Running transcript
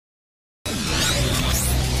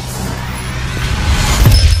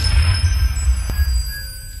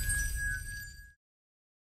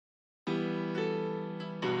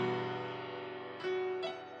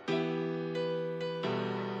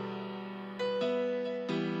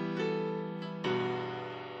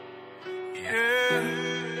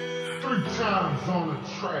Rhymes on the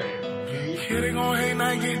track, bitch. Yeah, they gon' hate and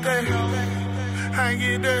I get that. I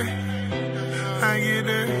get that. I get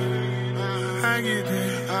that. I get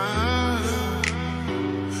that.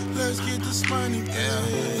 Let's get this money,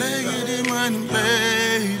 baby. Let's get this money,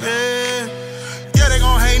 baby. Yeah, they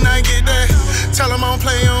gon' hate and I get that. Tell them I don't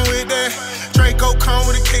play on with that. Draco come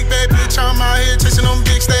with a kickback, bitch. I'm out here chasing them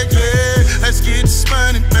big stacks, yeah. Let's get this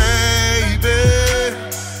money, baby.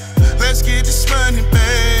 Let's get this money,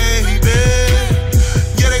 baby.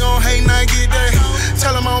 Yeah, they gon' hate and I get that.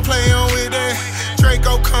 Tell them I don't play on with that.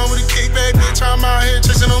 Draco come with a kickback, bitch. I'm out here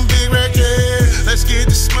chasing them big racks, yeah. Let's get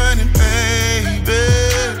this money, baby.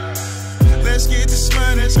 Let's get this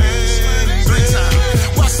money, baby.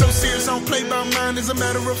 Why so serious? I don't play by mine. As a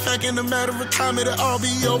matter of fact, in a matter of time, it'll all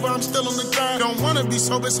be over. I'm still on the grind. Don't wanna be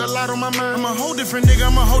sober, it's a lot on my mind. I'm a whole different nigga,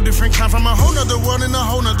 I'm a whole different kind. From a whole nother world in a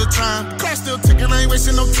whole nother time. Clock still ticking, I ain't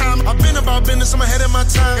wasting no time. I've been about business, I'm ahead of my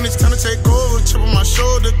time. And it's time to take over, chip on my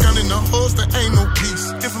shoulder, gun in the holster, ain't no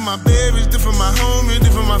peace. Different my babies, different my homies,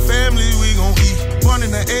 different my family, we gon' eat. Born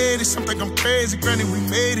in the 80s, some think I'm crazy, granny, we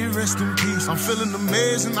made it, rest in peace. I'm feeling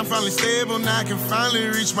amazing, I'm finally stable, now I can finally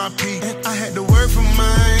reach my peak. And I had to work for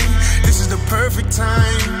mine, this is the perfect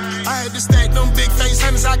time. I had to stack them big face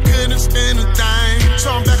hundreds, I couldn't spend a dime.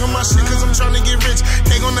 So I'm back on my shit cause I'm trying to get rich.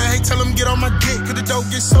 They gonna hate, tell them get on my dick. Cause the dope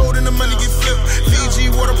get sold and the money get flipped. Fiji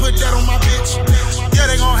water, put that on my bitch. Yeah,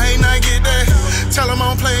 they gon' hate and I get that. Tell them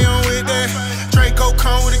I don't play on with that. Draco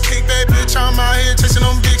come with a kickback, bitch. I'm out here chasing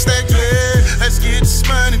them big stacks, yeah. Let's get this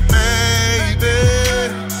money, baby.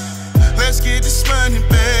 Let's get this money,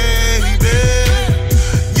 baby.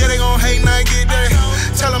 Yeah, they gon' hate and I get that.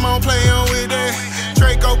 Tell them I don't play on with that.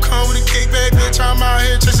 Draco come with a kickback, bitch. I'm out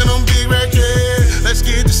here chasing them big racks, yeah. Let's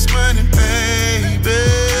get this money, baby.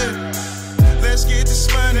 Let's get this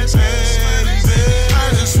money, baby.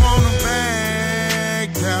 I just wanna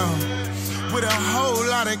back down with a whole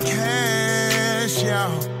lot of cash,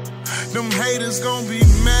 y'all. Them haters gon' be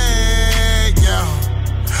mad, y'all.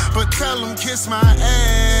 But tell them kiss my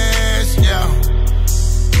ass, y'all.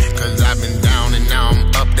 Cause I've been down and now I'm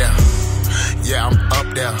up there. Yeah, I'm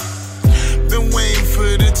up there. Been waiting for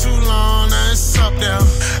it too long, now it's up there.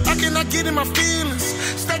 I cannot get in my feelings,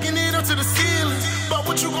 stacking it up to the ceiling. But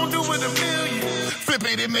what you gon' do with a million? Flip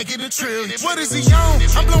it and make it a trillion. What is he on?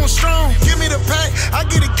 I'm blowing strong. Give me the pack, I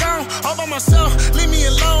get it gone. All by myself, leave me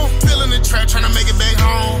alone. Feeling the trap, tryna make it back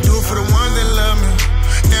home. Do it for the ones that love me,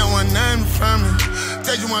 they want nothing from me.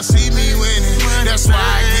 They just wanna see me winning, that's why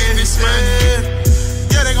I get this money.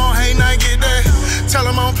 Yeah, they gon' hate and I get that. Tell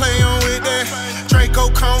them I don't play on with that.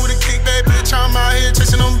 Draco come with a kickback, bitch. I'm out here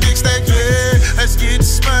chasing them big stacks, yeah. Let's get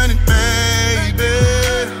this money, baby.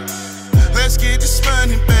 Let's get this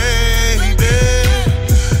money, baby.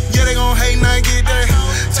 Yeah, they gon' hate and I get that.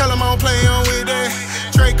 Tell them I don't play on with that.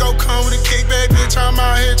 Draco come with a kickback, bitch. I'm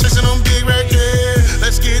out here chasing them big racks, yeah.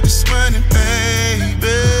 Let's get this money,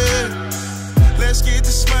 baby. Let's get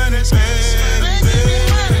this money, baby.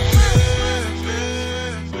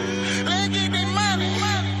 Let's get this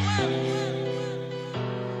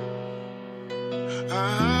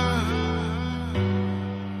money.